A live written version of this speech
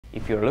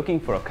If you're looking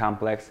for a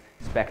complex,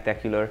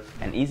 spectacular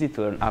and easy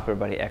to learn upper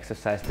body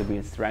exercise to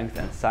build strength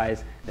and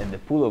size, then the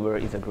pullover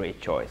is a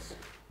great choice.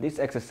 This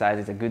exercise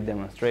is a good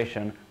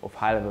demonstration of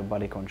high-level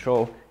body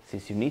control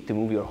since you need to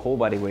move your whole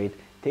body weight,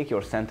 take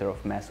your center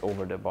of mass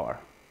over the bar.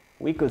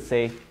 We could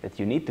say that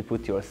you need to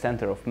put your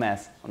center of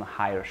mass on a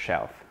higher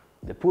shelf.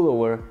 The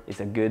pullover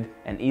is a good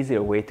and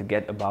easier way to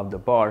get above the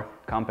bar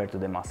compared to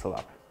the muscle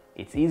up.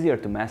 It's easier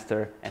to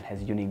master and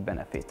has unique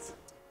benefits.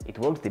 It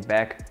works the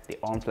back, the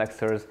arm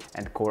flexors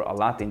and core a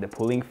lot in the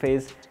pulling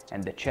phase,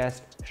 and the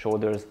chest,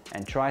 shoulders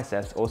and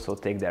triceps also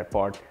take their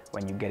part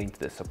when you get into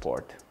the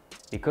support.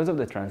 Because of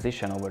the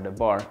transition over the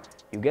bar,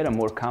 you get a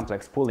more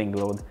complex pulling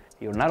load.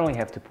 You not only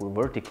have to pull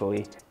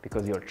vertically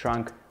because your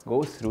trunk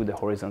goes through the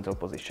horizontal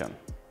position.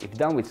 If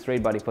done with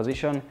straight body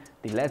position,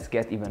 the lats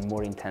get even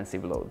more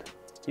intensive load.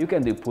 You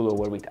can do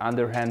pullover with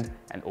underhand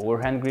and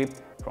overhand grip,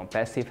 from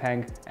passive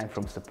hang and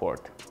from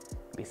support.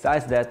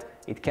 Besides that,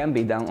 it can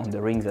be done on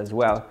the rings as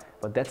well,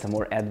 but that's a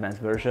more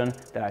advanced version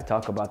that I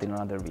talk about in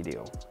another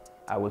video.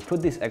 I will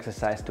put this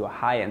exercise to a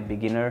high-end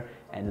beginner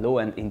and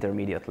low-end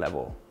intermediate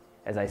level.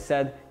 As I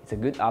said, it's a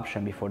good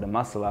option before the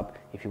muscle up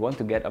if you want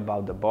to get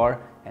above the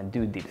bar and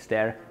do dips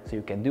there, so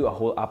you can do a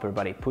whole upper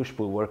body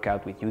push-pull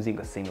workout with using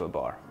a single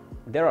bar.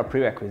 There are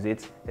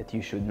prerequisites that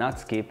you should not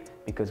skip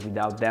because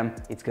without them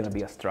it's gonna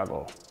be a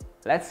struggle.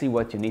 Let's see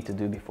what you need to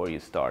do before you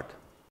start.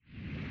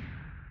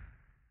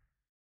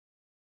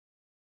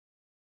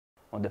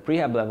 On the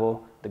prehab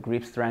level, the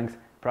grip strength,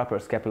 proper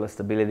scapular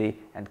stability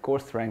and core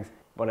strength,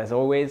 but as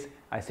always,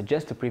 I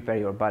suggest to prepare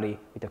your body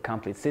with a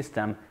complete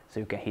system so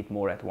you can hit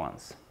more at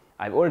once.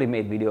 I've already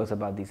made videos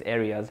about these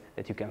areas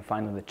that you can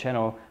find on the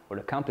channel, or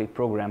the complete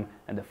program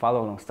and the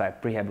follow-along style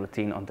prehab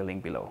routine on the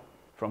link below.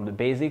 From the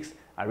basics,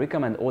 I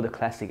recommend all the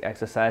classic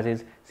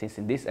exercises, since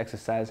in this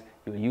exercise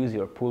you'll use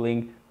your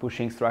pulling,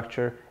 pushing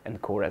structure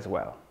and core as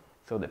well.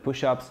 So the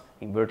push-ups,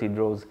 inverted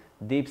rows,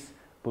 dips,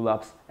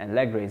 pull-ups and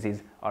leg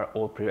raises are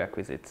all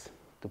prerequisites.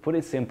 To put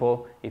it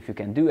simple, if you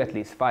can do at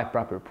least 5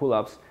 proper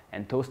pull-ups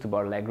and toes to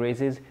bar leg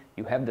raises,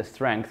 you have the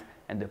strength,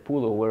 and the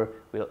pullover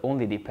will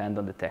only depend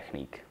on the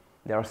technique.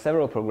 There are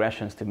several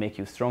progressions to make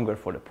you stronger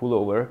for the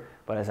pullover,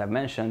 but as I've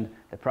mentioned,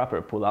 the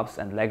proper pull-ups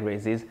and leg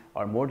raises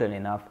are more than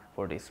enough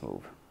for this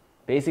move.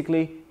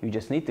 Basically, you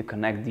just need to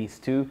connect these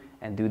two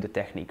and do the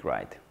technique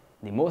right.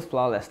 The most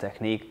flawless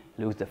technique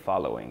looks the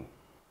following.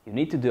 You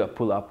need to do a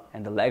pull-up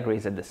and the leg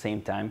raise at the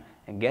same time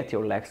and get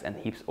your legs and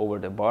hips over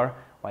the bar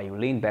while you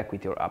lean back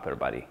with your upper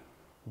body.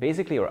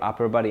 Basically, your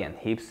upper body and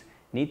hips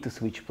need to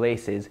switch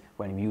places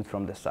when viewed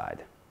from the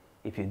side.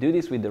 If you do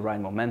this with the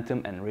right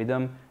momentum and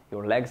rhythm,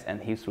 your legs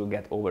and hips will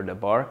get over the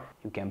bar,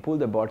 you can pull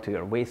the bar to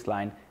your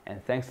waistline,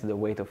 and thanks to the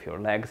weight of your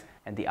legs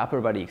and the upper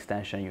body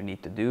extension you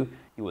need to do,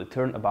 you will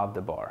turn above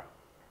the bar.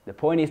 The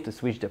point is to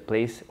switch the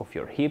place of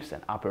your hips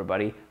and upper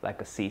body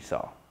like a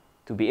seesaw.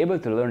 To be able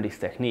to learn this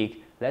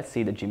technique, let's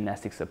see the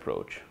gymnastics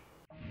approach.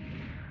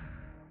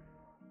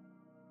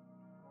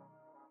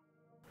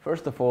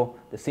 First of all,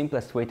 the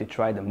simplest way to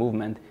try the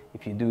movement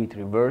if you do it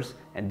reverse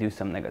and do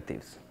some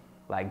negatives.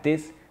 Like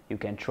this, you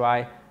can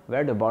try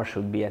where the bar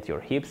should be at your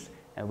hips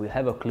and we'll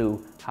have a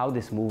clue how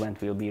this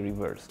movement will be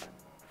reversed.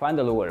 Find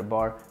the lower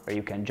bar where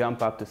you can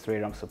jump up to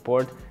straight arm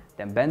support,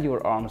 then bend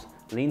your arms,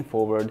 lean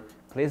forward,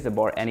 place the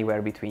bar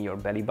anywhere between your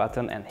belly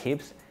button and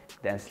hips,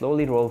 then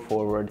slowly roll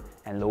forward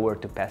and lower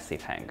to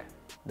passive hang.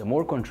 The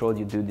more controlled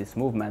you do this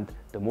movement,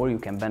 the more you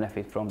can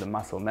benefit from the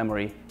muscle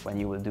memory when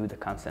you will do the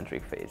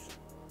concentric phase.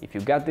 If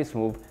you got this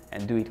move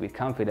and do it with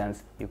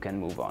confidence, you can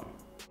move on.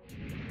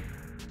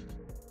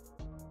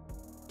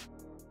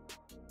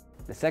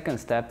 The second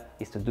step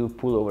is to do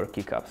pullover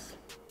kick-ups.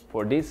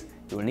 For this,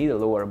 you will need a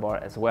lower bar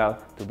as well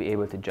to be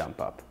able to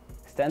jump up.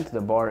 Stand to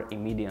the bar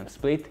in medium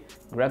split,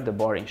 grab the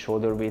bar in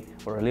shoulder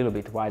width or a little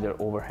bit wider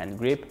overhand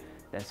grip,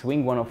 then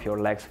swing one of your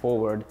legs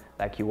forward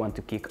like you want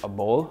to kick a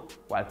ball,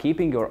 while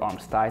keeping your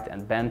arms tight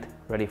and bent,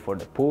 ready for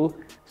the pull.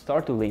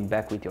 Start to lean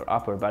back with your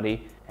upper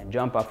body and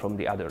jump up from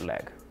the other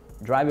leg.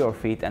 Drive your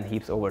feet and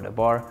hips over the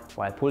bar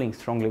while pulling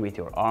strongly with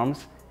your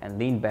arms and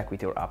lean back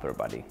with your upper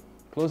body.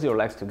 Close your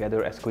legs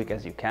together as quick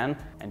as you can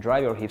and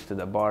drive your hips to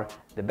the bar.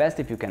 The best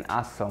if you can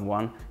ask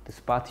someone to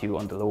spot you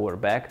on the lower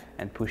back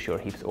and push your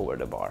hips over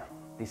the bar.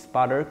 This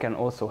spotter can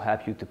also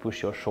help you to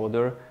push your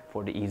shoulder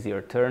for the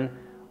easier turn,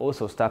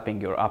 also stopping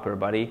your upper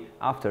body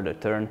after the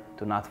turn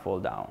to not fall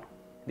down.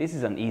 This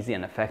is an easy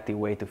and effective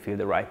way to feel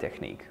the right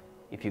technique.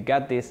 If you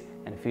got this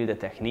and feel the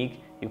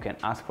technique, you can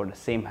ask for the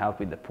same help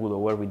with the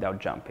pullover without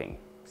jumping.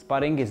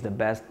 Spotting is the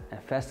best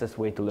and fastest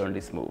way to learn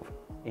this move.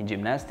 In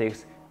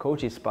gymnastics,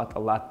 coaches spot a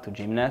lot to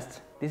gymnasts.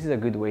 This is a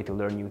good way to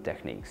learn new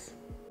techniques.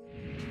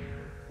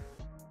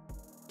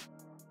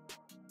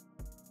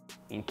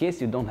 In case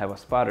you don't have a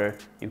spotter,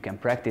 you can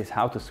practice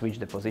how to switch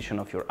the position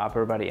of your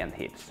upper body and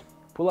hips.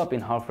 Pull up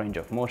in half range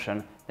of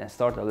motion, then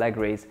start a leg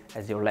raise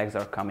as your legs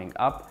are coming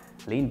up,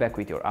 lean back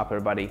with your upper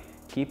body,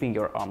 keeping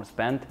your arms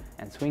bent,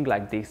 and swing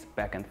like this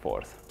back and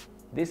forth.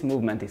 This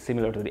movement is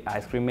similar to the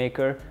ice cream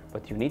maker,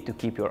 but you need to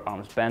keep your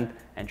arms bent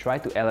and try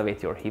to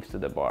elevate your hips to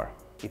the bar.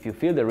 If you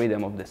feel the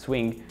rhythm of the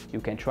swing, you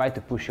can try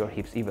to push your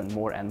hips even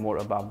more and more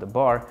above the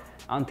bar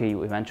until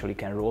you eventually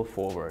can roll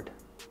forward.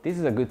 This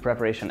is a good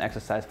preparation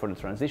exercise for the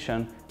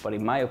transition, but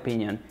in my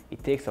opinion,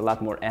 it takes a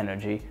lot more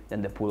energy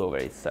than the pullover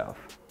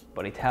itself.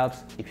 But it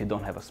helps if you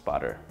don't have a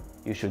spotter.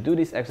 You should do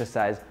this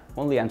exercise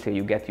only until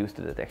you get used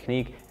to the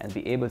technique and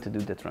be able to do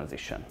the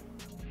transition.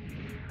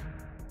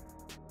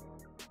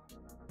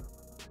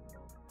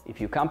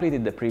 If you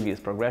completed the previous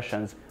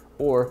progressions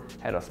or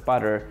had a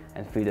spotter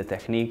and feel the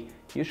technique,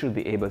 you should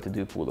be able to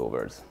do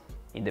pullovers.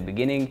 In the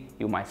beginning,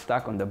 you might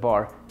stuck on the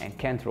bar and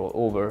can't roll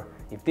over.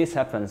 If this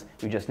happens,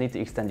 you just need to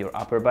extend your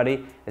upper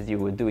body as you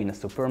would do in a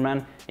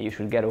Superman, and you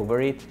should get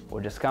over it, or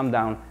just come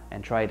down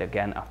and try it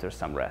again after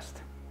some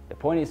rest. The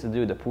point is to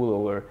do the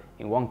pullover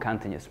in one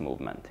continuous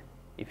movement.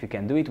 If you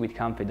can do it with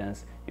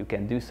confidence, you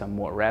can do some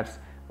more reps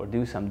or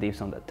do some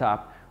dips on the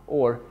top,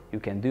 or you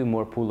can do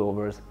more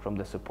pullovers from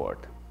the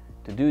support.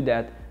 To do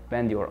that,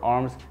 bend your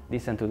arms,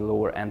 descend to the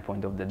lower end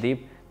point of the dip,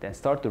 then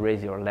start to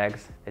raise your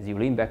legs as you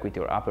lean back with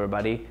your upper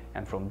body,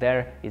 and from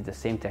there is the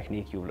same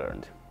technique you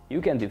learned.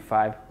 You can do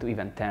 5 to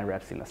even 10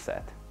 reps in a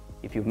set.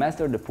 If you've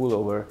mastered the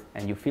pullover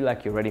and you feel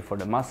like you're ready for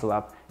the muscle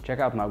up, check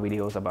out my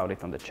videos about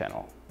it on the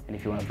channel. And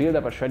if you want to build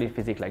up a shredded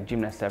physique like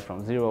gymnasts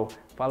from zero,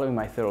 following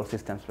my thorough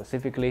system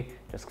specifically,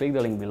 just click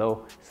the link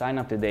below, sign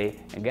up today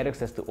and get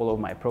access to all of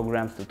my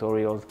programs,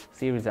 tutorials,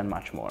 series and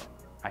much more.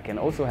 I can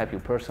also help you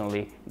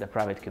personally in the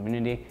private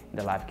community in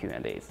the live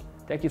Q&As.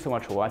 Thank you so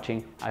much for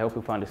watching. I hope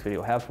you found this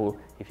video helpful.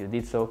 If you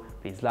did so,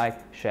 please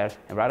like, share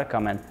and write a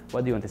comment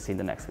what do you want to see in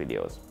the next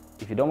videos.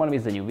 If you don't want to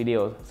miss the new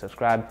videos,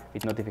 subscribe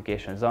with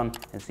notifications on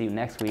and see you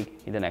next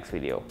week in the next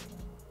video.